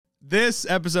This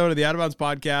episode of the Out of Bounds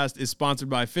podcast is sponsored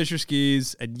by Fisher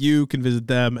Skis, and you can visit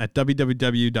them at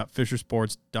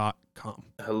www.fishersports.com.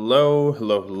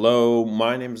 Hello.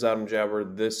 My name is Adam Jabber.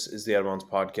 This is the Out of Bounds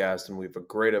podcast, and we have a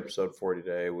great episode for you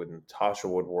today with Natasha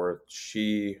Woodworth.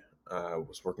 She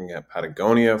was working at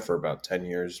Patagonia for about 10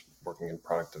 years, working in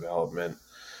product development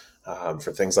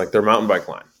for things like their mountain bike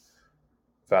line.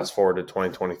 Fast forward to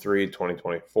 2023,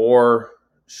 2024.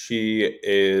 She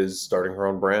is starting her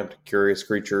own brand. Curious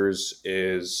Creatures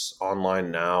is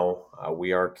online now.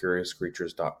 We are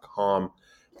curiouscreatures.com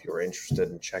if you're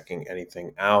interested in checking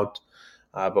anything out.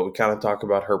 But we kind of talk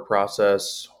about her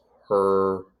process,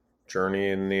 her journey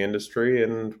in the industry,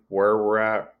 and where we're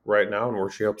at right now and where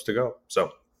she hopes to go.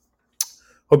 So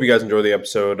hope you guys enjoy the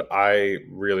episode. I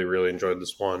really enjoyed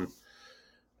this one.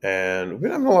 And we've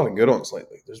been having a lot of good ones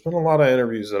lately. There's been a lot of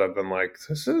interviews that I've been like,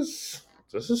 this is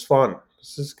fun.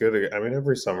 This is good. I mean,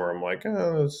 every summer I'm like,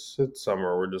 it's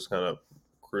summer. We're just kind of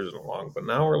cruising along. But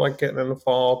now we're like getting into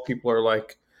fall. People are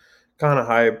like kind of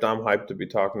hyped. I'm hyped to be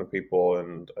talking to people,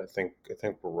 and I think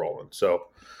we're rolling. So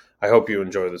I hope you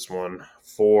enjoy this one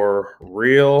for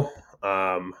real.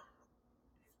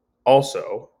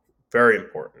 Also, very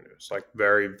important news. Like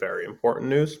very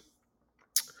important news.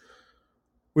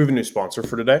 We have a new sponsor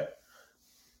for today.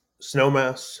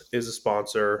 Snowmass is a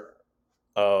sponsor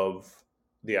of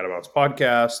the Out of Bounds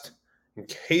podcast. In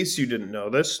case you didn't know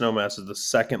this, Snowmass is the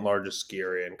second largest ski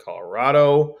area in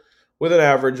Colorado with an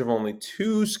average of only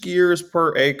 2 skiers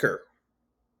per acre,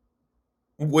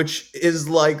 which is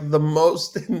like the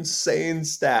most insane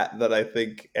stat that I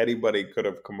think anybody could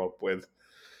have come up with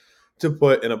to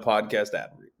put in a podcast ad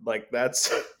read. Like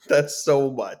that's so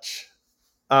much.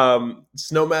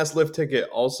 Snowmass Lift Ticket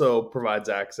also provides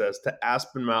access to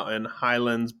Aspen Mountain,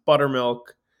 Highlands,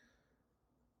 Buttermilk,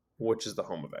 which is the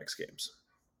home of X Games.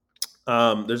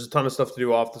 There's a ton of stuff to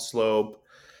do off the slope.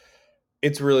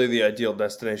 It's really the ideal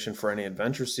destination for any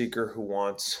adventure seeker who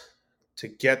wants to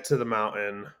get to the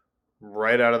mountain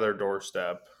right out of their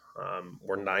doorstep,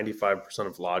 where 95%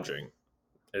 of lodging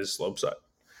is slopeside,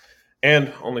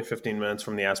 and only 15 minutes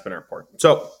from the Aspen Airport.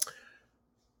 So,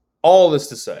 all this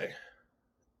to say,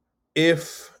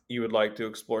 if you would like to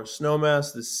explore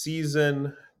Snowmass this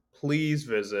season, please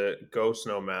visit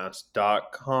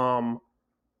GoSnowmass.com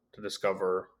to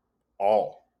discover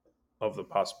all of the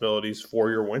possibilities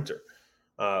for your winter.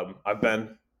 I've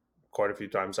been quite a few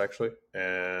times actually,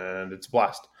 and it's a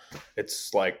blast.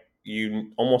 It's like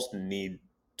you almost need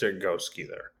to go ski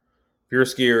there. If you're a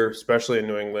skier, especially in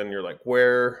New England, you're like,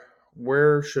 where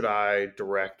should I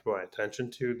direct my attention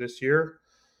to this year?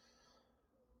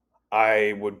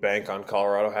 I would bank on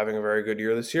Colorado having a very good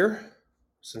year this year,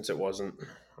 since it wasn't,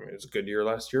 it was a good year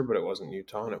last year, but it wasn't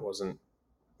Utah and it wasn't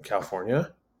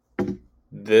California.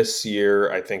 This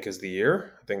year, I think, is the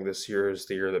year. I think this year is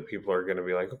the year that people are going to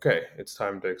be like, okay, it's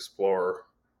time to explore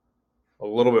a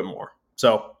little bit more.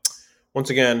 So once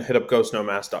again, hit up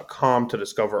GoSnowmass.com to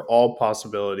discover all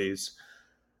possibilities.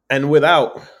 And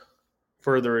without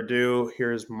further ado,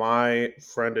 here's my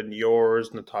friend and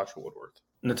yours, Natasha Woodworth.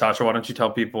 Natasha, why don't you tell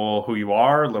people who you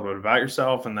are, a little bit about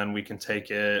yourself, and then we can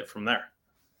take it from there.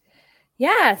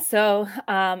 Yeah, so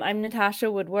I'm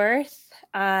Natasha Woodworth.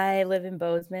 I live in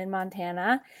Bozeman,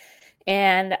 Montana,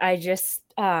 and I just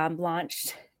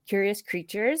launched Curious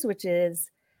Creatures, which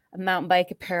is a mountain bike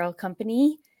apparel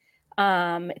company.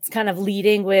 It's kind of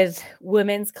leading with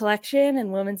women's collection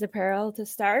and women's apparel to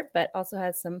start, but also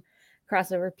has some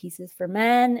crossover pieces for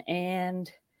men.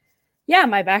 And yeah,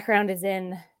 my background is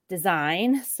in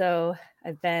design. So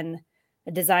I've been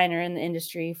a designer in the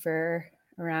industry for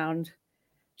around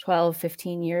 12,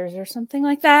 15 years or something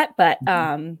like that. But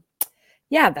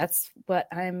yeah, that's what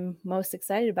I'm most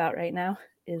excited about right now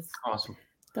is awesome.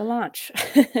 The launch.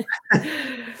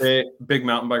 Big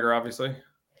mountain biker, obviously.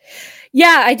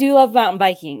 Yeah, I do love mountain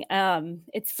biking.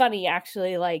 It's funny,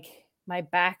 actually, like my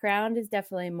background is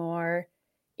definitely more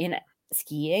in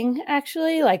skiing,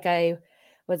 actually. Like I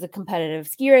was a competitive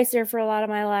ski racer for a lot of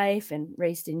my life and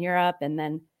raced in Europe. And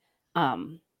then,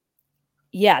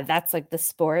 yeah, that's like the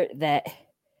sport that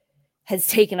has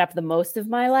taken up the most of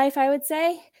my life, I would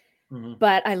say. Mm-hmm.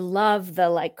 But I love the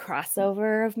like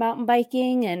crossover of mountain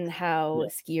biking and how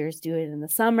skiers do it in the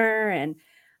summer. And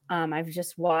I've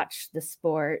just watched the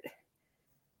sport.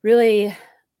 Really,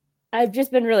 I've just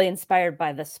been really inspired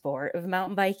by the sport of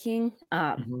mountain biking.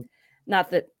 Not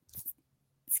that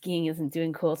skiing isn't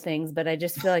doing cool things, but I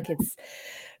just feel like it's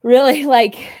really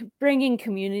like bringing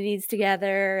communities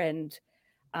together. And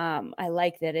I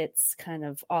like that it's kind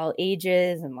of all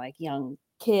ages and like young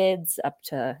kids up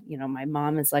to, my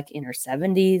mom is like in her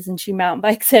 70s and she mountain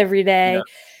bikes every day. Yeah.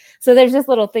 So there's just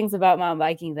little things about mountain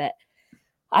biking that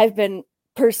I've been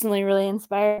personally really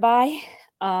inspired by.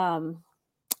 And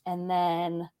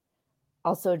then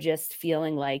also just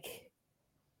feeling like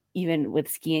even with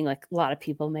skiing, like a lot of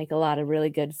people make a lot of really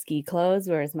good ski clothes,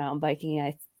 whereas mountain biking,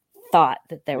 I thought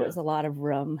that there was a lot of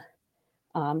room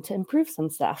to improve some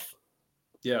stuff.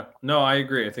 Yeah, no, I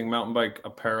agree. I think mountain bike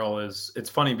apparel it's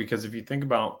funny because if you think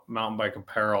about mountain bike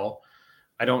apparel,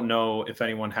 I don't know if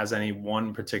anyone has any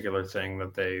one particular thing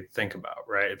that they think about,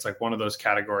 right? It's like one of those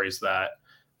categories that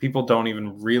people don't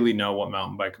even really know what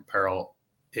mountain bike apparel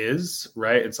is,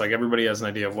 right? It's like everybody has an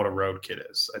idea of what a road kit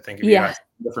is. I think if you ask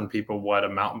different people what a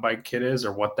mountain bike kit is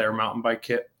or what their mountain bike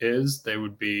kit is, they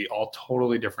would be all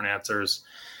totally different answers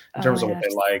in terms of what they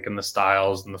like and the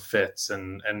styles and the fits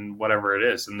and whatever it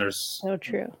is. And there's so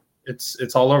true.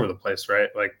 It's all over the place, right?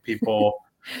 Like people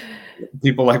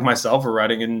like myself are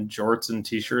riding in jorts and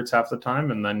t-shirts half the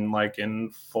time and then like in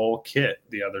full kit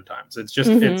the other times. It's just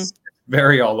it's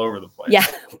very all over the place. Yeah,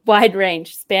 wide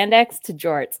range, spandex to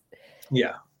jorts.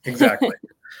 Yeah, exactly.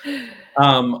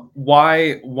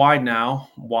 Why now?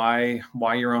 Why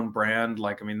your own brand?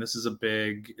 Like, I mean, it's a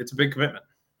big commitment.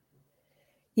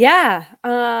 Yeah.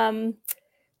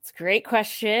 It's a great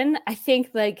question. I think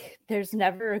like there's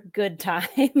never a good time,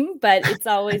 but it's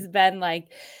always been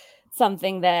like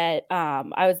something that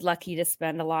I was lucky to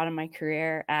spend a lot of my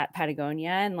career at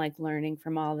Patagonia and like learning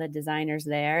from all the designers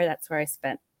there. That's where I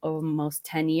spent almost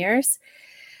 10 years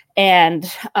and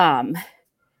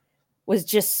was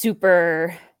just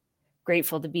super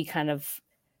grateful to be kind of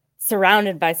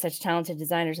surrounded by such talented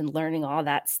designers and learning all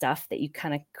that stuff that you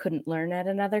kind of couldn't learn at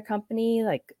another company,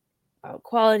 like about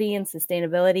quality and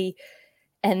sustainability.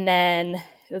 And then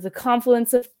it was a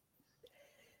confluence of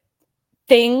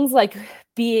things like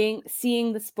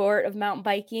seeing the sport of mountain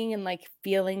biking and like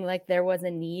feeling like there was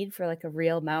a need for like a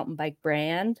real mountain bike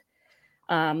brand.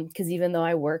 Because even though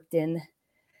I worked in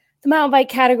the mountain bike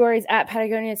categories at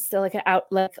Patagonia, it's still like a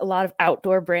lot of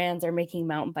outdoor brands are making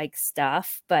mountain bike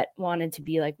stuff, but wanted to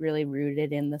be like really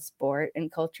rooted in the sport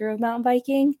and culture of mountain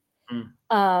biking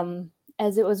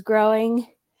as it was growing.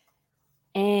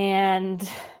 And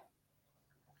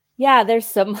yeah, there's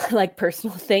some like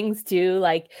personal things too.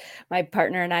 Like my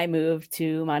partner and I moved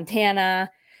to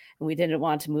Montana and we didn't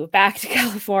want to move back to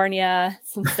California,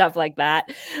 some stuff like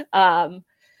that.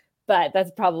 But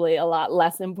that's probably a lot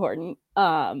less important.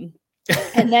 And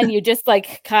then you just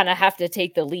like kind of have to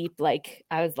take the leap. Like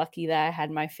I was lucky that I had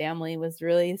my family was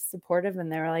really supportive and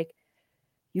they were like,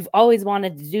 you've always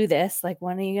wanted to do this. Like,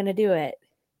 when are you going to do it?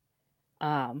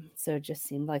 So it just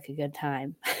seemed like a good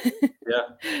time.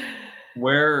 Yeah.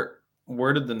 Where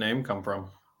did the name come from?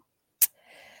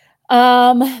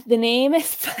 The name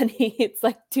is funny. It's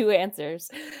like two answers.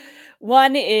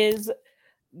 One is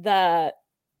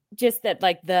just that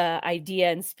like the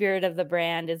idea and spirit of the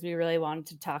brand is we really wanted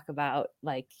to talk about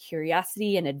like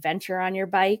curiosity and adventure on your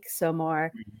bike. So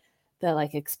more the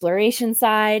like exploration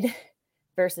side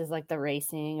versus like the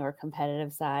racing or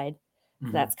competitive side.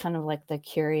 So that's kind of like the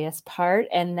curious part.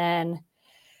 And then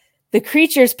the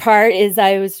creatures part is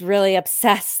I was really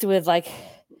obsessed with like,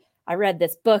 I read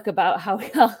this book about how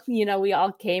we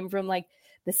all came from like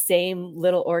the same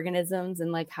little organisms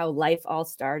and like how life all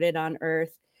started on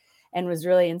Earth, and was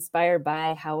really inspired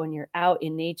by how when you're out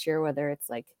in nature, whether it's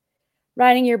like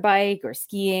riding your bike or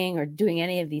skiing or doing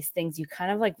any of these things, you kind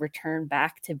of like return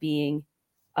back to being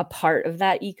a part of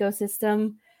that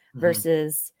ecosystem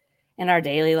versus in our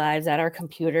daily lives at our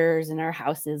computers and our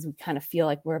houses, we kind of feel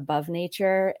like we're above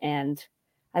nature. And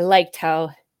I liked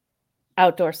how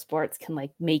outdoor sports can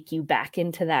like make you back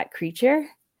into that creature.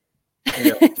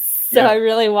 So I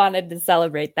really wanted to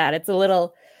celebrate that. It's a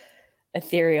little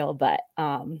ethereal, but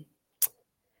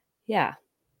yeah.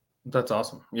 That's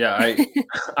awesome. Yeah,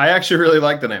 I actually really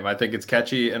like the name. I think it's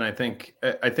catchy, and I think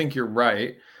you're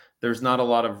right. There's not a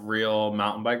lot of real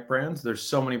mountain bike brands. There's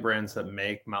so many brands that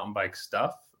make mountain bike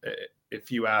stuff.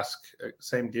 If you ask,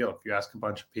 same deal. If you ask a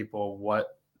bunch of people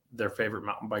what their favorite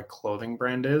mountain bike clothing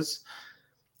brand is,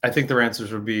 I think their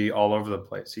answers would be all over the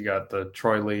place. You got the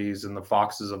Troy Lees and the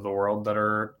Foxes of the world that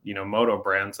are, moto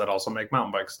brands that also make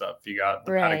mountain bike stuff. You got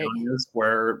the Patagonias,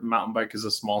 where mountain bike is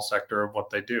a small sector of what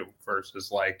they do,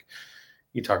 versus like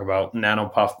you talk about Nano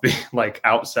Puff being like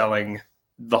outselling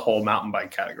the whole mountain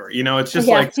bike category. It's just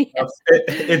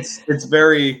it's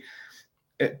very,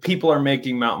 people are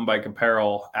making mountain bike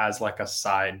apparel as like a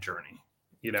side journey,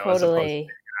 as opposed to an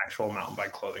actual mountain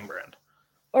bike clothing brand.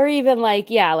 Or even like,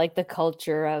 like the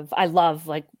culture of, I love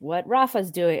like what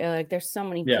Rafa's doing. Like there's so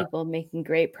many people making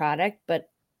great product, but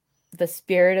the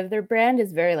spirit of their brand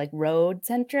is very like road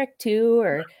centric too.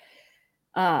 Or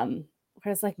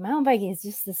whereas like mountain biking is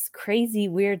just this crazy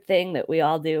weird thing that we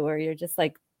all do where you're just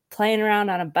like playing around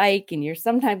on a bike and you're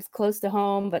sometimes close to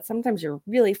home, but sometimes you're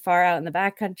really far out in the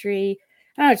backcountry.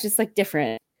 I don't know, it's just like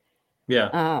different.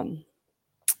 Yeah.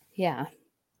 Yeah.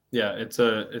 Yeah, it's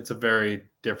a very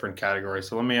different category.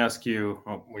 So let me ask you,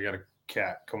 oh, we got a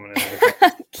cat coming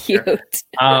in. Cute.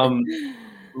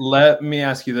 Let me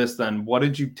ask you this then. What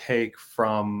did you take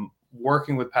from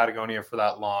working with Patagonia for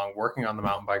that long, working on the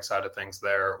mountain bike side of things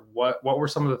there? What were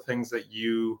some of the things that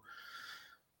you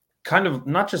kind of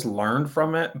not just learned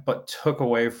from it, but took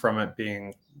away from it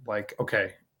being like,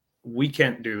 okay, we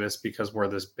can't do this because we're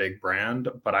this big brand,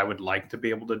 but I would like to be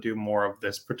able to do more of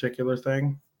this particular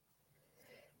thing?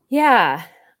 Yeah.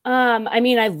 I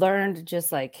mean, I learned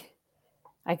just like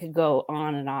I could go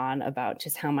on and on about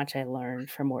just how much I learned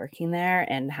from working there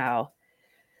and how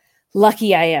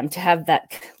lucky I am to have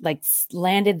that like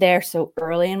landed there so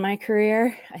early in my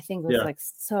career. I think was like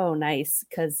so nice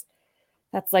because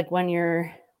that's like when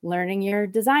you're learning your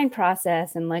design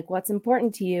process and like what's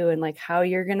important to you and like how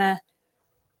you're gonna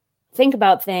think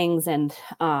about things. And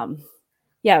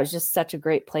yeah, it was just such a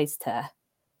great place to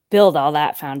build all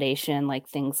that foundation, like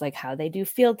things like how they do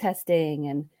field testing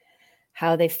and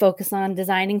how they focus on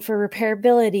designing for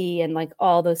repairability and like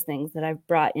all those things that I've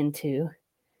brought into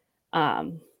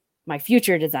my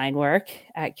future design work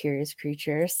at Curious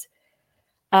Creatures.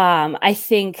 I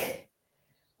think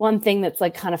one thing that's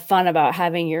like kind of fun about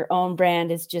having your own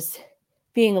brand is just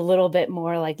being a little bit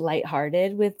more like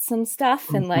lighthearted with some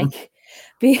stuff and like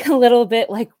being a little bit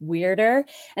like weirder.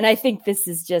 And I think this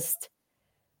is just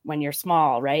when you're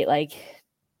small, right? Like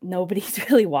nobody's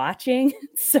really watching.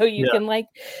 So you can like,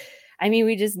 I mean,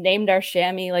 we just named our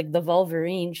chamois like the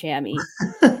Wolverine chamois.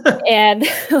 And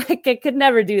like I could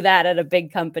never do that at a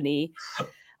big company.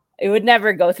 It would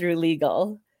never go through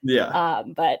legal. Yeah.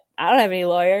 But I don't have any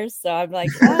lawyers. So I'm like,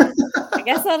 well, I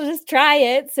guess I'll just try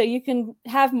it. So you can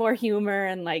have more humor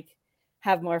and like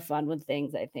have more fun with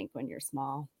things, I think, when you're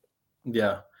small.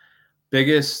 Yeah.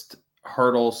 Biggest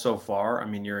hurdle so far? I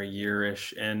mean, you're a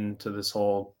year-ish into this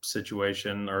whole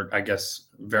situation, or I guess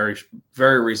very,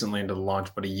 very recently into the launch,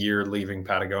 but a year leaving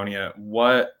Patagonia.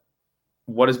 What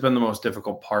has been the most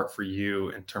difficult part for you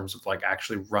in terms of like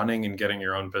actually running and getting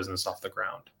your own business off the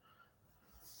ground?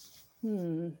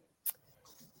 I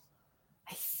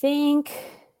think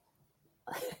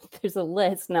there's a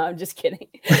list. No, I'm just kidding.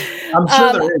 I'm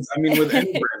sure there is. I mean, with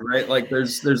any brand, right? Like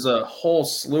there's a whole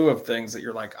slew of things that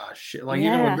you're like, oh shit. Like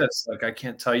even with this, like I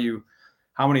can't tell you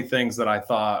how many things that I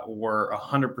thought were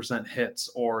 100% hits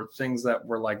or things that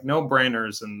were like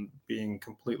no-brainers and being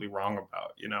completely wrong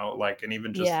about, you know, like, and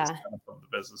even just the setup of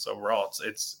the business overall,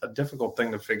 it's a difficult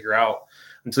thing to figure out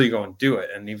until you go and do it.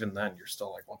 And even then you're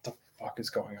still like, what the fuck is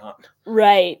going on?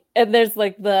 Right. And there's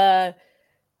like the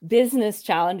business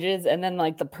challenges and then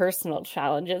like the personal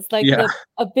challenges. Like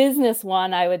a business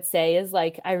one, I would say, is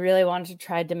like I really wanted to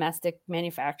try domestic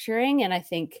manufacturing. And I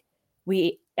think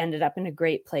we ended up in a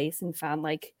great place and found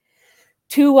like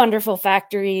 2 wonderful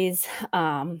factories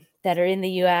that are in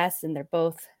the US, and they're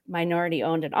both minority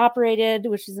owned and operated,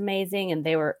 which is amazing. And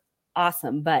they were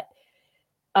awesome. But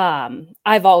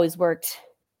I've always worked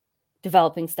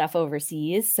developing stuff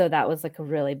overseas. So that was like a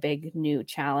really big new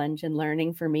challenge and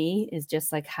learning for me, is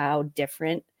just like how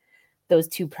different those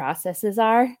 2 processes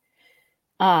are.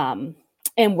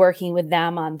 And working with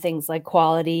them on things like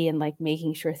quality and like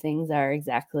making sure things are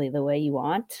exactly the way you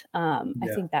want. I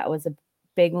think that was a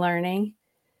big learning.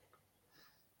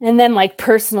 And then like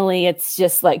personally, it's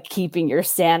just like keeping your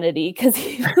sanity, because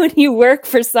when you work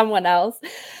for someone else,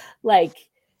 like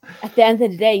at the end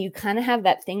of the day, you kind of have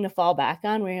that thing to fall back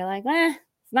on where you're like,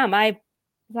 it's not my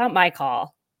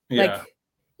call. Yeah. Like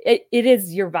it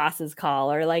is your boss's call,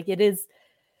 or like it is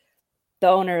the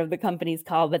owner of the company's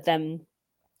call. But then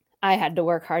I had to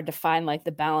work hard to find like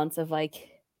the balance of like,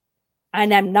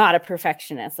 and I'm not a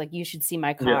perfectionist. Like you should see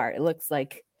my car. It looks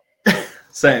like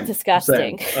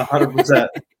disgusting. 100%.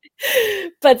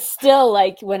 But still,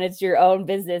 like when it's your own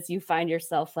business, you find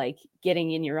yourself like getting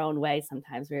in your own way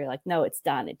sometimes where you're like, no, it's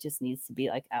done. It just needs to be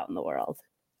like out in the world.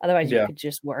 Otherwise you could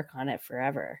just work on it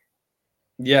forever.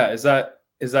 Yeah. Is that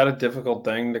a difficult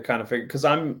thing to kind of figure? Because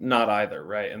I'm not either,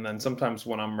 right? And then sometimes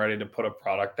when I'm ready to put a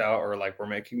product out, or like we're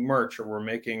making merch, or we're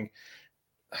making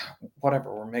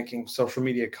whatever, we're making social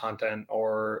media content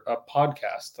or a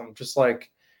podcast, I'm just like,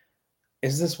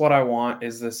 is this what I want?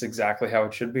 Is this exactly how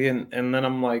it should be? And then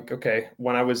I'm like, okay,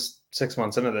 when I was 6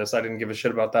 months into this, I didn't give a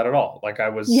shit about that at all. Like I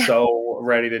was so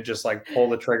ready to just like pull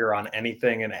the trigger on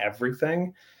anything and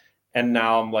everything. And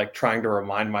now I'm like trying to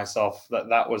remind myself that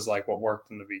that was like what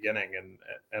worked in the beginning.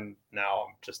 And now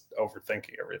I'm just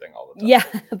overthinking everything all the time. Yeah,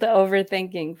 the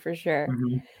overthinking for sure.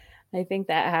 I think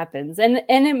that happens. And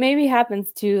it maybe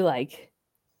happens too, like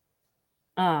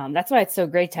That's why it's so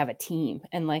great to have a team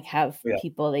and like have Yeah.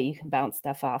 people that you can bounce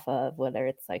stuff off of, whether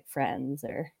it's like friends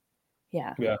or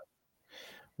yeah.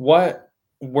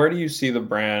 Where do you see the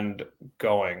brand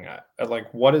going?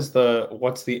 Like, what's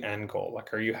the end goal?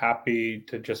 Like, are you happy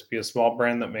to just be a small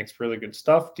brand that makes really good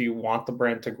stuff? Do you want the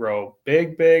brand to grow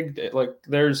big? Like,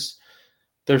 there's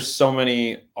so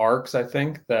many arcs, I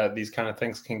think, that these kind of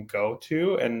things can go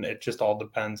to, and it just all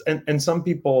depends. And some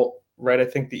people, right? I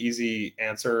think the easy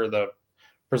answer, or the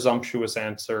presumptuous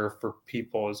answer for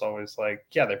people is always like,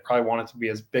 yeah, they probably want it to be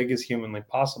as big as humanly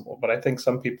possible. But I think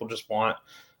some people just want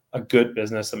a good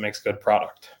business that makes good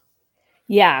product.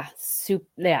 Yeah,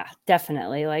 yeah,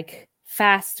 definitely. Like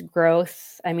fast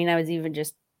growth. I mean, I was even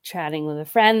just chatting with a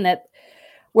friend that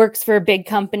works for a big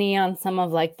company on some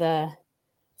of like the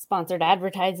sponsored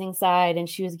advertising side, and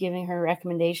she was giving her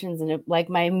recommendations, and like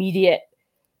my immediate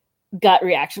gut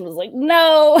reaction was like,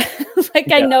 no, like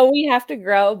I know we have to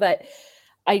grow, but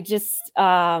I just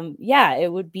yeah, it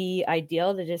would be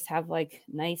ideal to just have like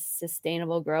nice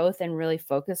sustainable growth and really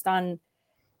focused on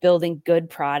building good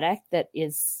product that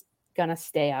is gonna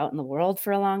stay out in the world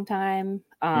for a long time.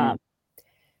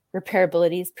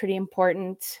 Repairability is pretty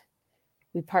important.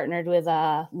 We partnered with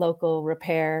a local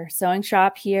repair sewing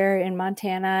shop here in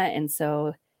Montana, and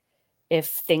so if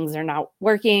things are not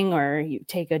working or you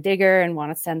take a digger and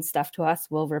want to send stuff to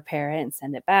us, we'll repair it and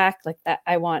send it back. Like that,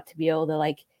 I want to be able to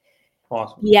like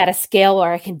be at a scale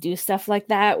where I can do stuff like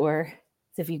that, where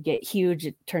if you get huge,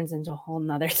 it turns into a whole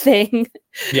nother thing.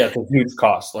 Yeah, it's a huge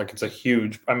cost. Like it's a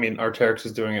huge, I mean, Arc'teryx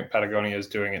is doing it, Patagonia is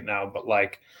doing it now, but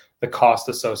like the cost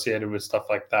associated with stuff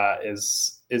like that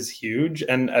is huge.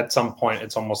 And at some point,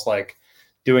 it's almost like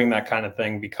doing that kind of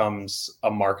thing becomes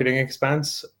a marketing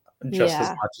expense just as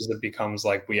much as it becomes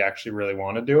like we actually really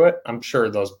want to do it. I'm sure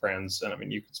those brands, and I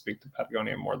mean, you can speak to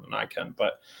Patagonia more than I can,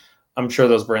 but I'm sure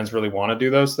those brands really want to do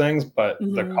those things, but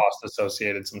the cost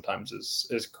associated sometimes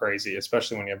is crazy,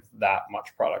 especially when you have that much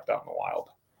product out in the wild.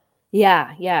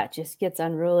 Yeah, it just gets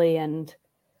unruly. And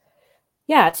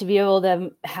yeah, to be able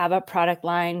to have a product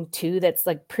line too that's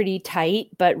like pretty tight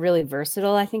but really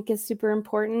versatile, I think is super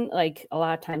important. Like a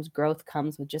lot of times growth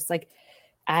comes with just like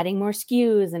adding more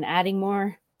SKUs and adding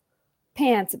more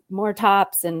pants, more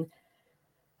tops. And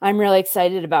I'm really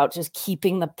excited about just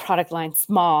keeping the product line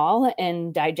small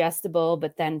and digestible,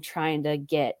 but then trying to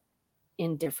get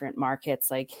in different markets,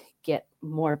 like get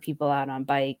more people out on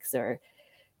bikes or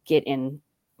get in,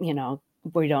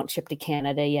 we don't ship to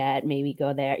Canada yet, maybe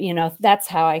go there. That's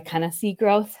how I kind of see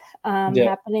growth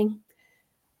happening.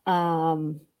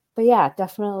 But yeah,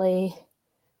 definitely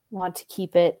want to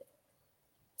keep it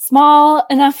small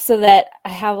enough so that I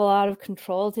have a lot of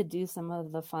control to do some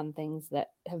of the fun things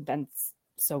that have been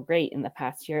so great in the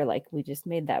past year. Like we just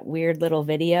made that weird little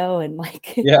video and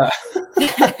like,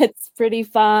 it's pretty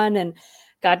fun, and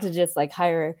got to just like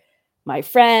hire my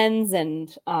friends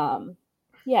and I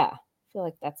feel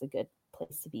like that's a good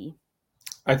place to be.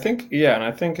 I think, and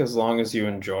I think as long as you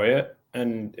enjoy it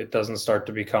and it doesn't start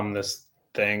to become this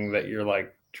thing that you're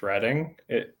like dreading,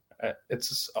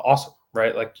 it's awesome,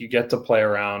 right? Like you get to play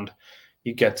around,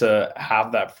 you get to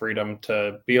have that freedom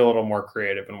to be a little more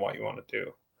creative in what you want to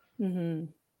do. Mm-hmm.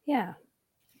 Yeah.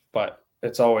 But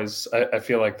it's always, I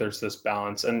feel like there's this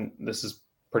balance, and this is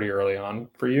pretty early on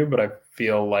for you, but I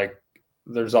feel like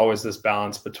there's always this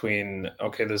balance between,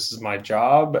 okay, this is my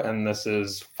job and this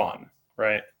is fun,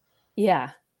 right? Yeah.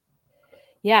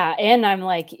 And I'm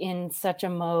like in such a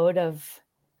mode of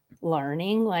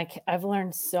learning. Like I've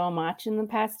learned so much in the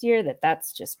past year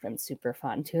that's just been super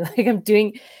fun too. Like I'm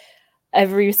doing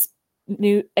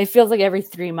it feels like every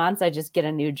 3 months I just get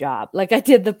a new job. Like I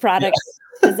did the product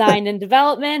design and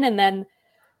development, and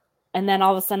then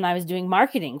all of a sudden I was doing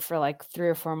marketing for like 3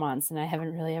 or 4 months, and I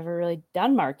haven't really ever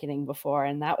done marketing before,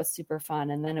 and that was super fun.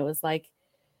 And then it was like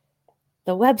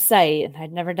the website, and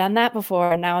I'd never done that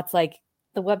before, and now it's like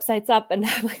the website's up, and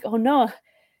I'm like, oh no,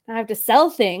 now I have to sell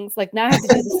things. Like now I have to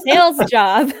do the sales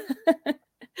job.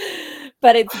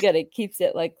 But it's good. It keeps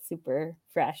it like super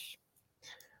fresh.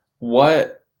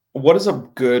 What does a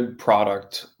good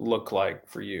product look like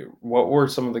for you? What were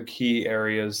some of the key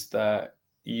areas that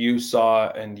you saw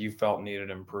and you felt needed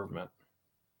improvement?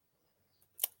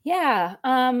 Yeah.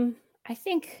 I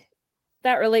think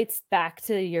that relates back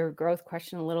to your growth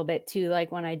question a little bit too.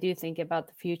 Like when I do think about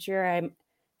the future, I'm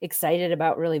excited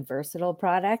about really versatile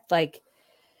product. Like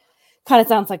kind of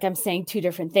sounds like I'm saying two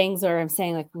different things, or I'm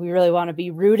saying like we really want to be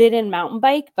rooted in mountain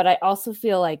bike, but I also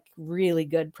feel like really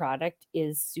good product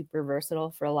is super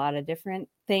versatile for a lot of different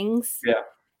things. Yeah.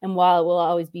 And while it will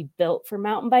always be built for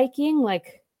mountain biking,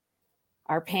 like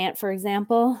our pant, for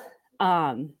example,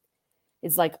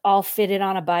 is like all fitted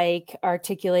on a bike,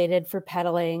 articulated for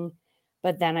pedaling.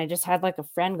 But then I just had like a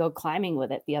friend go climbing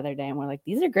with it the other day, and we're like,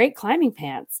 these are great climbing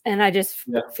pants. And I just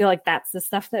feel like that's the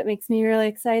stuff that makes me really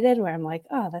excited, where I'm like,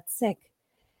 oh, that's sick.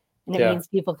 And it means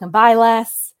people can buy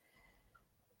less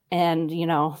and, you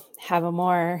know, have a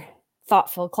more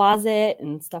thoughtful closet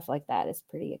and stuff like that is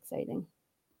pretty exciting.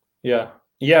 Yeah.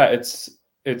 Yeah. It's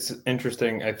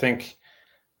interesting. I think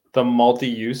the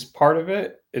multi-use part of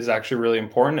it is actually really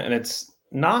important, and it's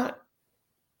not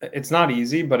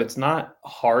easy, but it's not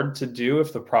hard to do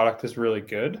if the product is really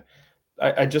good.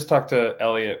 I just talked to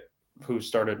Elliot, who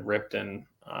started Ripton,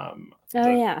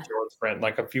 George's friend,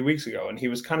 like a few weeks ago, and he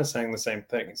was kind of saying the same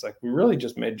thing. He's like, we really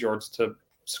just made George to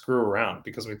screw around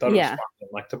because we thought it was fun, and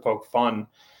like to poke fun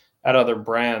at other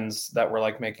brands that were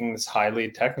like making this highly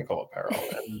technical apparel,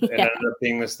 and it ended up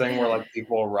being this thing where like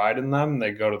people ride in them, they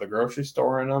go to the grocery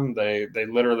store in them, they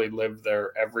literally live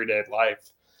their everyday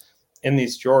life in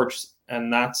these jorts,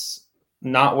 and that's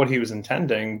not what he was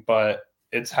intending, but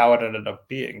it's how it ended up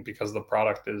being because the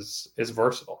product is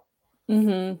versatile.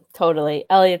 Totally.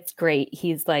 Elliot's great.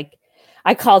 He's like,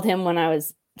 I called him when I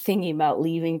was thinking about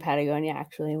leaving Patagonia,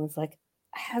 actually, and was like,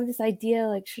 I have this idea,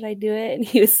 like, should I do it? And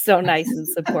he was so nice and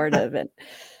supportive. And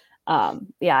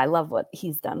I love what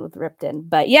he's done with Ripton.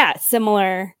 But yeah,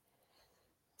 similar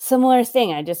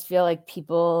thing. I just feel like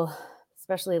people,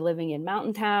 especially living in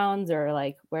mountain towns or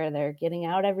like where they're getting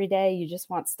out every day, you just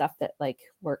want stuff that like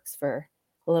works for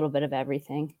a little bit of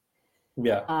everything.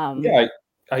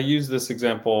 I use this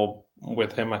example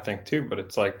with him, I think, too, but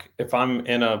it's like if I'm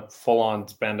in a full-on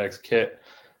spandex kit,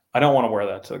 I don't want to wear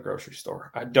that to the grocery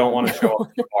store. I don't want to show up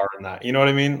at the bar in that. You know what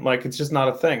I mean? Like, it's just not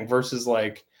a thing, versus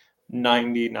like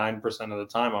 99% of the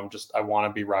time, I want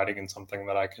to be riding in something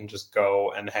that I can just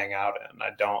go and hang out in. I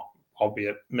don't,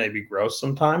 albeit maybe gross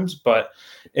sometimes, but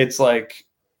it's like,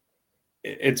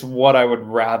 it's what I would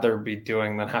rather be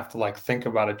doing than have to like think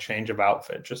about a change of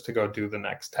outfit just to go do the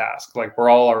next task. Like, we're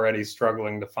all already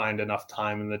struggling to find enough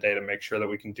time in the day to make sure that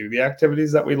we can do the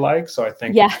activities that we like. So I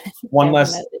think one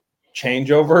less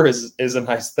changeover is a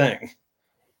nice thing.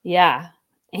 Yeah.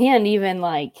 And even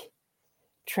like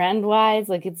trend wise,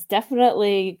 like it's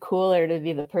definitely cooler to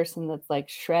be the person that's like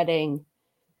shredding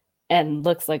and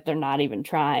looks like they're not even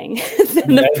trying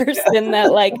than the person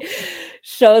that like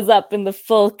shows up in the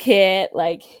full kit,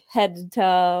 like head to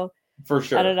toe. For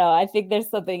sure. I don't know. I think there's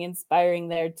something inspiring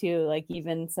there too. Like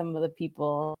even some of the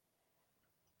people,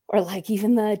 or like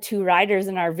even the two riders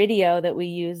in our video that we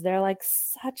use, they're like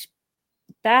such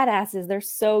badasses. They're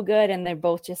so good, and they're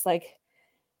both just like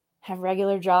have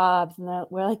regular jobs, and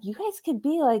we're like, you guys could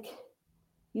be like,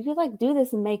 you could like do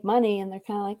this and make money, and they're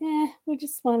kind of like, we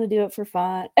just want to do it for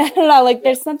fun. I don't know, like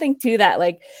there's something to that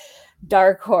like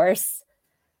dark horse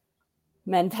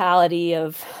mentality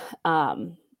of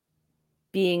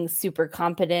being super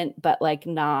competent but like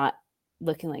not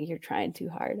looking like you're trying too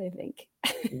hard, I think.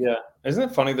 Yeah. Isn't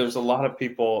it funny, there's a lot of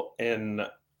people in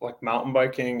like mountain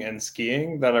biking and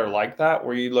skiing that are like that,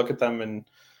 where you look at them and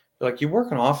you're like, you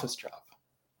work an office job.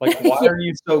 Like, why are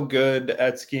you so good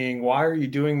at skiing? Why are you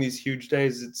doing these huge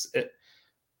days?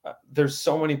 There's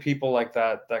so many people like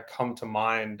that come to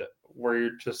mind, where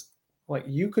you're just like,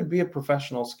 you could be a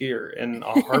professional skier in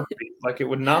a heartbeat. Like, it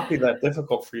would not be that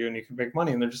difficult for you, and you could make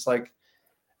money. And they're just like,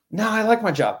 no, I like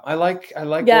my job. I like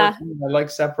working. I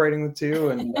like separating the two,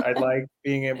 and I like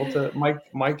being able to.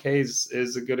 Mike Hayes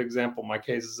is a good example. Mike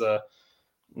Hayes is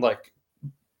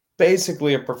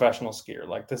basically a professional skier.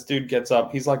 Like, this dude gets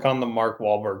up, he's like on the Mark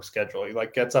Wahlberg schedule. He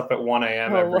like gets up at 1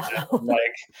 a.m. every day,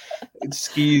 like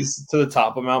skis to the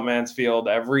top of Mount Mansfield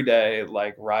every day,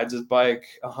 like rides his bike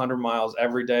 100 miles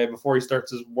every day before he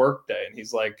starts his work day. And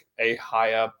he's like a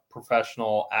high up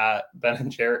professional at Ben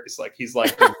 & Jerry's. Like, he's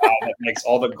like the guy that makes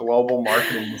all the global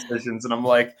marketing decisions. And I'm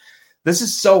like, this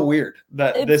is so weird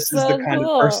that this is the kind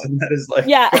of person that is like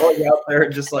going out there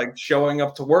and just like showing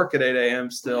up to work at 8 a.m.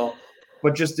 still,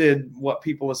 but just did what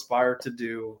people aspire to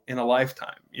do in a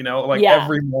lifetime, you know, like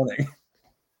every morning.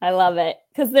 I love it,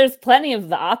 because there's plenty of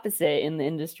the opposite in the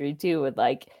industry too, with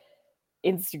like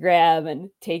Instagram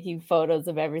and taking photos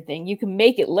of everything. You can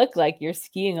make it look like you're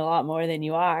skiing a lot more than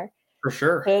you are. For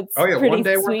sure. So oh yeah, one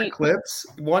day worth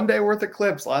of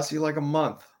clips lasts you like a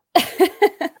month.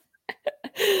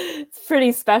 It's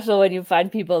pretty special when you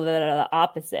find people that are the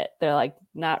opposite. They're like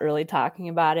not really talking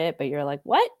about it, but you're like,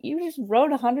 what? You just rode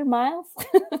 100 miles?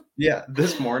 Yeah,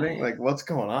 this morning? Like, what's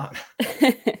going on?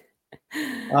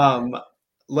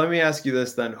 Let me ask you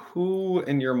this then. Who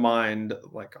in your mind,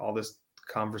 like all this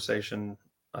conversation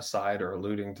aside, or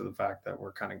alluding to the fact that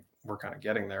we're kind of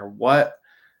getting there, what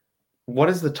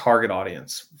is the target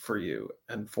audience for you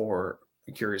and for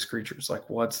Curious Creatures? Like,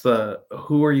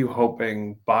 who are you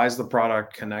hoping buys the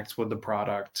product, connects with the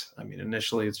product? I mean,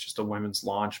 initially it's just a women's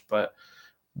launch, but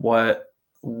what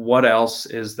else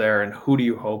is there, and who do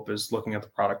you hope is looking at the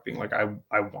product being like,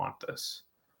 I want this?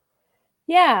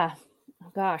 Yeah.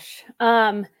 Oh, gosh.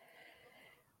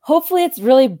 Hopefully it's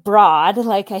really broad.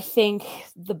 Like, I think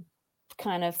the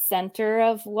kind of center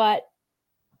of what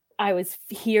I was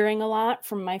hearing a lot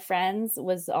from my friends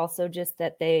was also just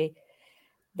that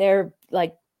they're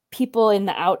like people in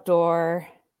the outdoor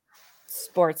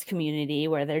sports community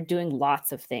where they're doing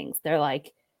lots of things. They're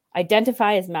like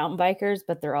identify as mountain bikers,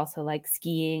 but they're also like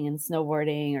skiing and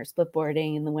snowboarding or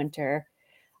splitboarding in the winter.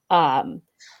 And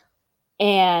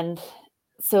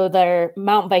so their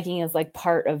mountain biking is like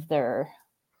part of their,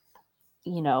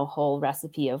 whole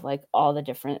recipe of like all the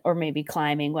different, or maybe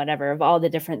climbing, whatever, of all the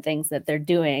different things that they're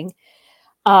doing.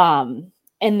 And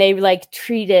they like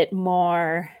treat it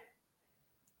more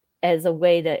as a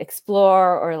way to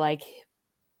explore or like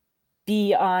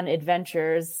be on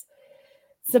adventures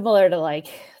similar to like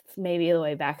maybe the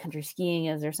way backcountry skiing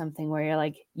is or something, where you're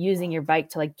like using your bike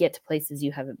to like get to places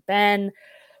you haven't been,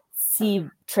 see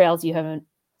trails you haven't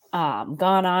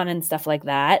gone on and stuff like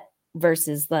that,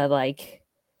 versus the like,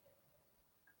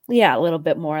 a little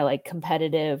bit more like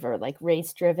competitive or like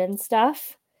race driven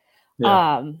stuff.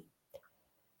 Yeah.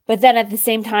 But then at the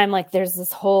same time, like there's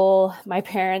this whole, my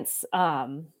parents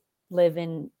live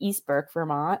in East Burke,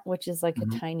 Vermont, which is like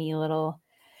a tiny little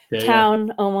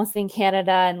town almost in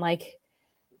Canada. And like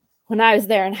when I was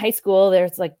there in high school,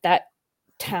 there's like that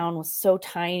town was so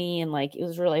tiny and like it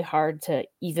was really hard to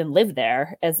even live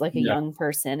there as like a young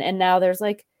person. And now there's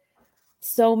like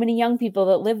so many young people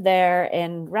that live there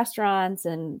and restaurants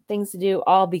and things to do,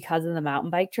 all because of the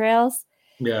mountain bike trails.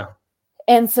 Yeah.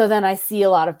 And so then I see a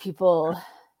lot of people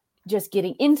just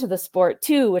getting into the sport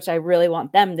too, which I really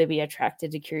want them to be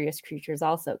attracted to Curious Creatures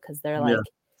also, because they're like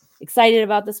excited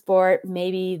about the sport.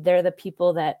 Maybe they're the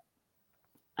people that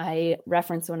I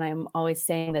reference when I'm always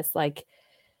saying this, like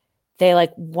they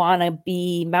like want to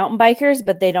be mountain bikers,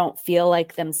 but they don't feel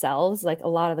like themselves. Like a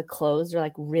lot of the clothes are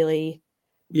like really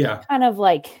kind of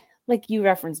like you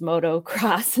reference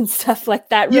motocross and stuff like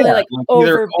that, really like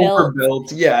overbuilt.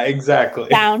 Yeah, exactly.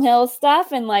 Downhill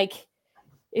stuff. And like,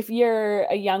 if you're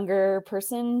a younger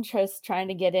person just trying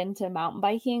to get into mountain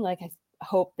biking, like I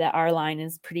hope that our line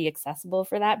is pretty accessible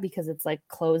for that, because it's like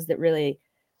clothes that really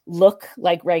look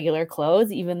like regular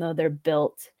clothes, even though they're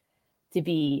built to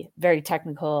be very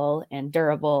technical and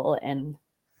durable and,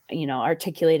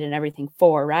 articulated and everything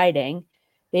for riding.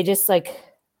 They just like,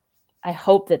 I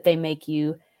hope that they make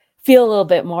you feel a little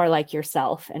bit more like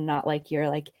yourself and not like you're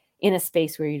like in a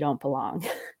space where you don't belong.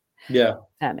 Yeah.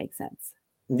 That makes sense.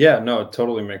 Yeah, no, it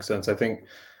totally makes sense. I think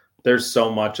there's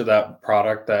so much of that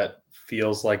product that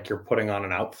feels like you're putting on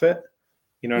an outfit.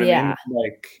 You know what I mean?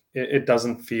 Like it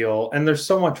doesn't feel, and there's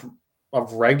so much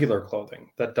of regular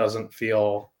clothing that doesn't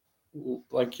feel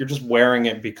like you're just wearing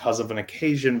it because of an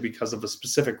occasion, because of a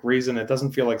specific reason. It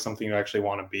doesn't feel like something you actually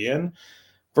want to be in.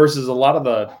 Versus a lot of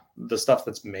the stuff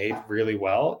that's made really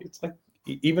well, it's like,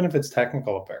 even if it's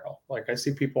technical apparel, like I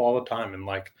see people all the time in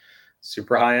like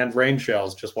super high-end rain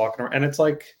shells just walking around, and it's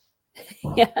like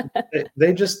I think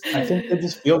they just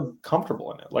feel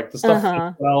comfortable in it. Like the stuff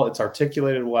fits well, it's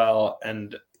articulated well,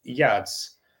 and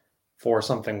it's for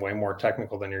something way more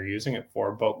technical than you're using it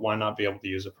for, but why not be able to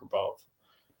use it for both?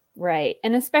 Right.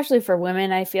 And especially for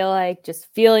women, I feel like just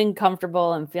feeling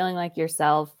comfortable and feeling like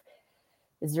yourself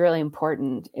is really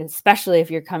important, especially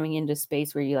if you're coming into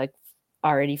space where you like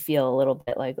already feel a little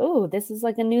bit like, oh, this is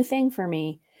like a new thing for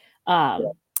me.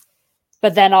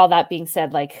 But then all that being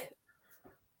said, like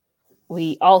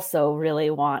we also really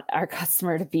want our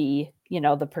customer to be,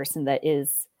 the person that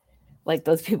is like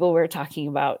those people we're talking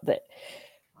about that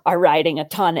are riding a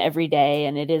ton every day.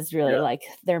 And it is really like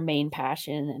their main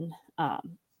passion. And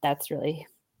that's really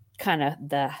kind of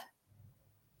the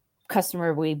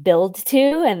customer we build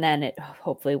to, and then it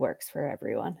hopefully works for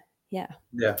everyone. Yeah,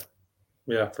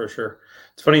 for sure.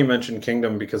 It's funny you mentioned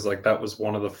Kingdom, because like that was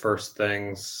one of the first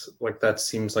things, like that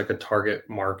seems like a target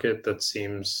market that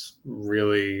seems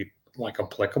really like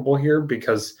applicable here,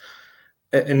 because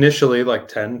initially like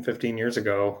 10-15 years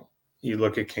ago, you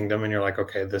look at Kingdom and you're like,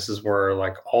 okay, this is where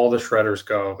like all the shredders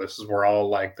go, this is where all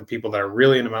like the people that are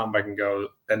really into mountain biking go.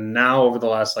 And now over the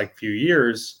last like few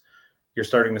years, you're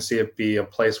starting to see it be a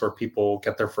place where people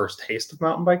get their first taste of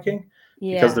mountain biking,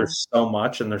 because there's so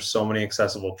much and there's so many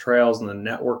accessible trails and the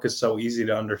network is so easy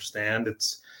to understand.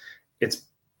 It's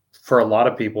for a lot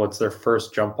of people, it's their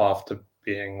first jump off to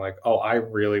being like, oh, I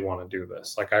really want to do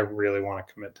this. Like, I really want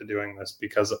to commit to doing this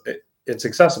because it's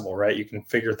accessible, right? You can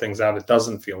figure things out. It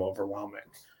doesn't feel overwhelming.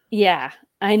 Yeah,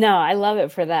 I know. I love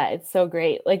it for that. It's so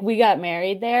great. Like we got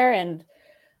married there, and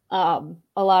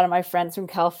a lot of my friends from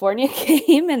California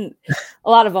came, and a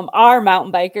lot of them are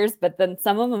mountain bikers, but then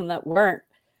some of them that weren't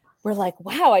were like,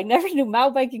 wow, I never knew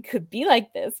mountain biking could be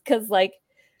like this. Cause like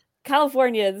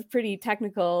California is pretty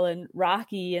technical and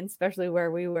rocky, and especially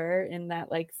where we were in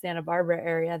that like Santa Barbara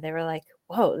area, they were like,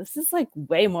 whoa, this is like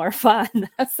way more fun.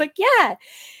 I was like, yeah,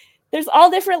 there's all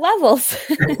different levels.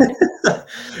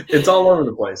 It's all over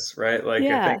the place, right? Like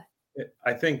Yeah.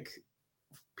 I think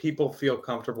people feel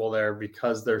comfortable there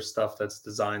because there's stuff that's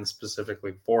designed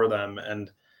specifically for them.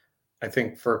 And I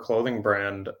think for a clothing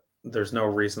brand, there's no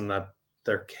reason that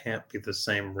there can't be the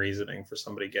same reasoning for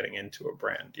somebody getting into a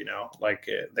brand, like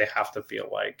they have to feel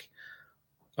like,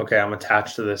 okay, I'm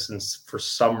attached to this and for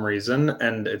some reason,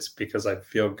 and it's because I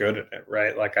feel good in it,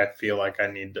 right? Like I feel like I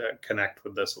need to connect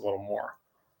with this a little more.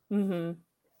 Mm-hmm.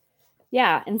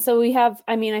 Yeah. And so we have,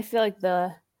 I mean, I feel like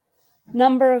the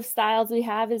number of styles we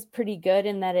have is pretty good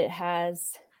in that it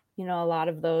has, a lot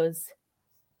of those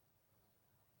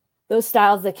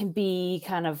styles that can be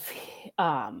kind of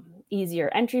easier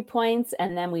entry points.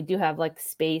 And then we do have like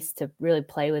space to really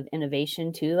play with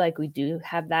innovation too. Like we do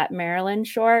have that Maryland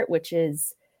short, which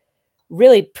is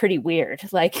really pretty weird.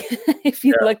 Like if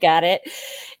you look at it,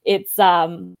 it's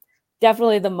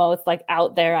definitely the most like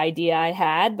out there idea I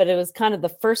had, but it was kind of the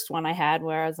first one I had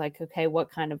where I was like, okay,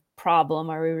 what kind of problem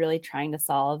are we really trying to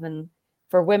solve? And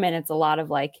for women, it's a lot of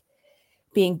like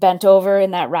being bent over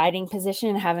in that riding position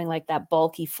and having like that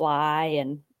bulky fly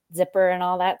and zipper and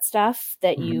all that stuff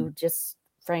that you just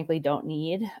frankly don't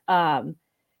need. And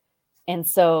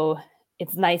so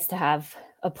it's nice to have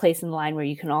a place in the line where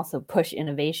you can also push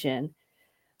innovation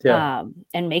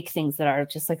and make things that are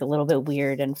just like a little bit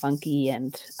weird and funky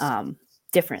and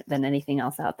different than anything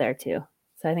else out there too.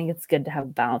 So I think it's good to have a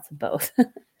balance of both.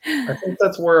 I think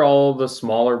that's where all the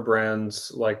smaller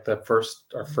brands like are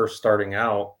first starting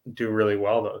out do really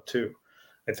well though too.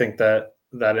 I think that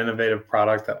innovative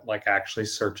product that like actually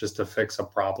searches to fix a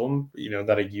problem,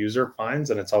 that a user finds,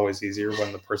 and it's always easier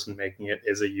when the person making it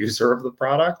is a user of the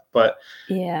product. But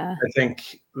yeah, I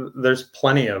think there's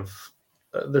plenty of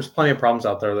problems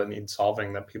out there that need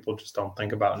solving that people just don't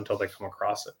think about until they come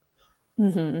across it.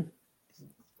 Mm-hmm.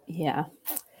 Yeah.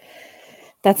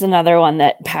 That's another one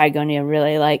that Patagonia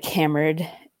really like hammered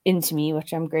into me,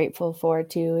 which I'm grateful for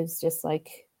too, is just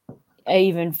like, I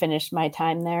even finished my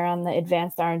time there on the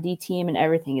advanced R&D team, and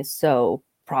everything is so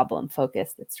problem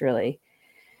focused. It's really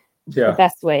the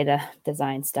best way to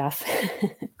design stuff.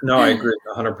 No, I agree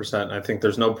 100%. I think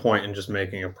there's no point in just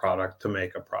making a product to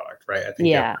make a product, right? I think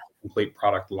you have a complete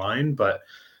product line, but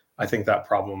I think that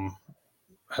problem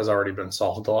has already been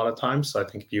solved a lot of times. So I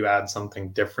think if you add something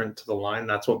different to the line,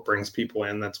 that's what brings people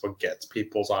in. That's what gets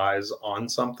people's eyes on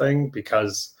something,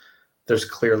 because there's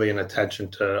clearly an attention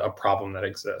to a problem that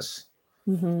exists.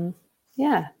 Mm-hmm.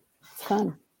 Yeah, it's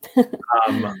fun.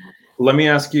 Let me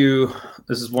ask you,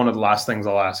 this is one of the last things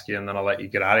I'll ask you, and then I'll let you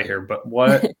get out of here. But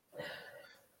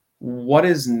what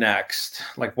is next?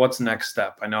 Like, what's next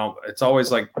step? I know it's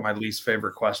always like my least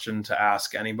favorite question to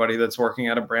ask anybody that's working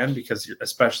at a brand, because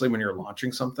especially when you're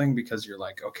launching something, because you're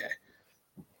like, okay,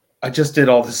 I just did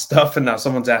all this stuff and now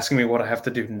someone's asking me what I have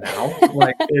to do now.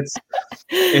 Like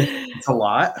it's a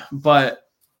lot, but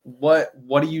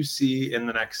what do you see in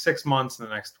the next 6 months, in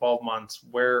the next 12 months?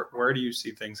 Where do you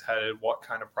see things headed? What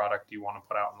kind of product do you want to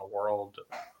put out in the world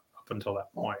up until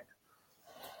that point?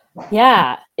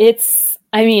 Yeah, it's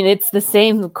the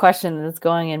same question that's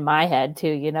going in my head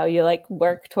too. You like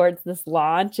work towards this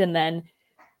launch and then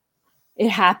it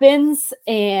happens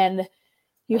and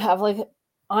you have like,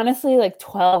 honestly, like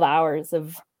 12 hours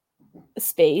of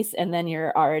space. And then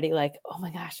you're already like, oh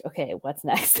my gosh, okay, what's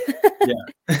next?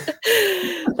 Yeah.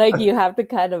 Like you have to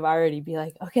kind of already be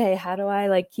like, okay, how do I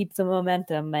like keep some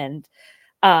momentum? And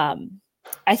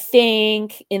I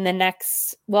think in the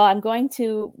next, I'm going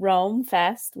to Rome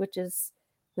Fest, which is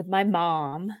with my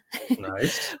mom.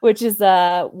 Nice. Which is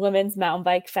a women's mountain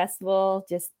bike festival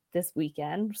just this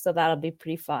weekend. So that'll be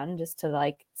pretty fun just to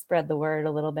like spread the word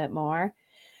a little bit more.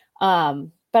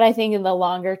 But I think in the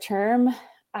longer term,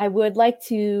 I would like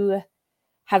to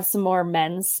have some more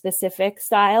men's specific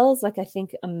styles. Like I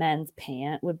think a men's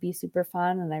pant would be super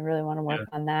fun. And I really want to work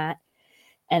on that.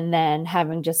 And then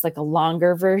having just like a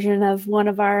longer version of one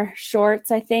of our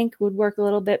shorts, I think would work a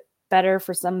little bit better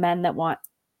for some men that want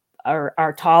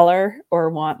are taller or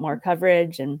want more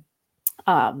coverage. And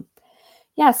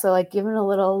so like giving a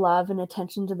little love and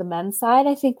attention to the men's side,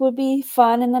 I think would be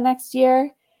fun in the next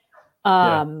year.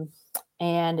 And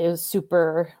it was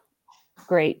super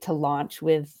great to launch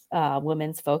with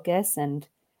women's focus, and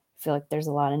I feel like there's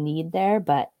a lot of need there,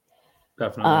 but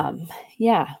Definitely.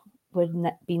 Yeah, wouldn't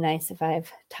that be nice if I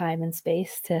have time and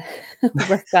space to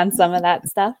work on some of that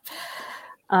stuff?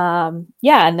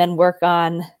 Yeah, and then work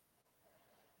on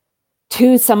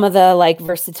too some of the like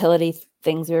versatility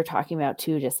things we were talking about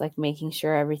too, just like making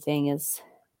sure everything is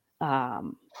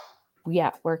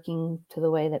working to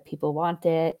the way that people want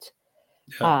it.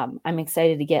 Yeah. I'm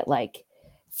excited to get like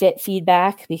fit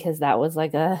feedback because that was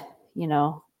like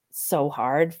so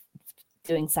hard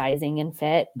doing sizing and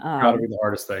fit. Gotta be the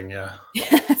hardest thing. Yeah.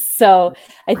 So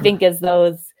I think as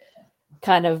those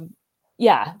kind of,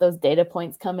 those data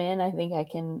points come in, I think I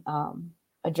can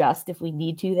adjust if we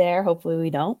need to there. Hopefully we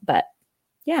don't, but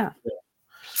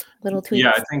little tweaks.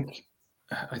 Yeah,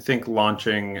 I think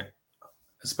launching,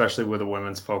 especially with a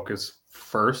women's focus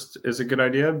first, is a good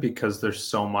idea because there's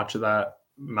so much of that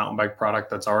mountain bike product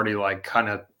that's already like kind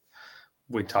of,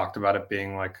 we talked about it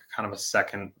being like kind of a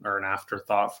second or an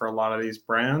afterthought for a lot of these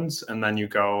brands. And then you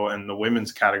go and the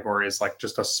women's category is like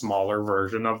just a smaller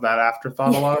version of that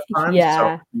afterthought a lot of times.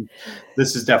 Yeah. So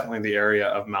this is definitely the area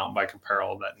of mountain bike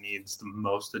apparel that needs the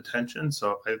most attention.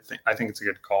 So I think it's a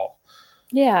good call.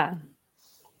 Yeah.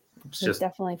 It's just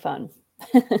definitely fun.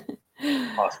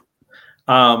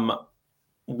 Awesome.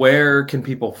 Where can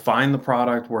people find the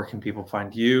product? Where can people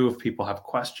find you? If people have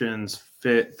questions,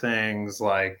 fit things,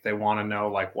 like they want to know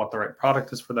like what the right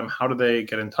product is for them, how do they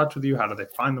get in touch with you? How do they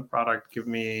find the product? Give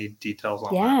me details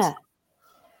on that.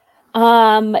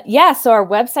 So our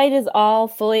website is all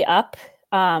fully up.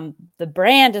 The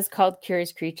brand is called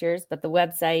Curious Creatures, but the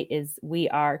website is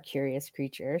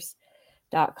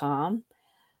wearecuriouscreatures.com.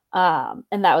 And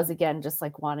that was, again, just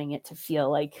like wanting it to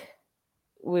feel like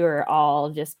we were all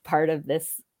just part of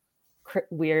this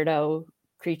weirdo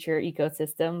creature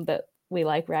ecosystem that we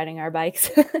like riding our bikes.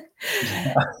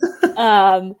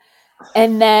 And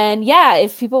then,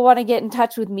 if people want to get in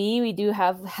touch with me, we do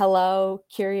have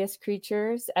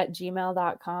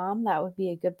hellocuriouscreatures@gmail.com. That would be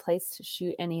a good place to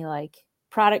shoot any like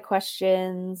product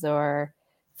questions or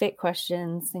fit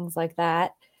questions, things like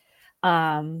that.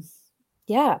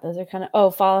 Those are kind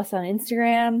of, follow us on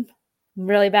Instagram. I'm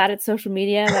really bad at social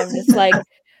media. And I'm just like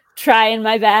trying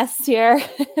my best here.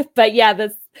 But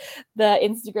the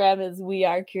Instagram is We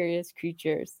Are Curious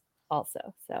Creatures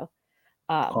also. So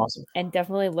Awesome. And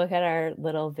definitely look at our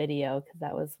little video because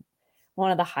that was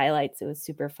one of the highlights. It was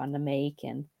super fun to make.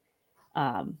 And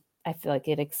I feel like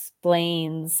it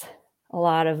explains a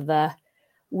lot of the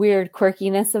weird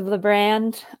quirkiness of the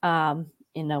brand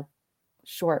in a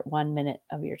short 1 minute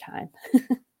of your time.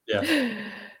 Yeah.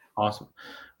 Awesome.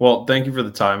 Well, thank you for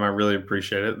the time. I really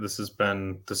appreciate it. This has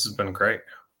been great.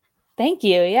 Thank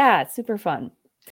you. Yeah, it's super fun.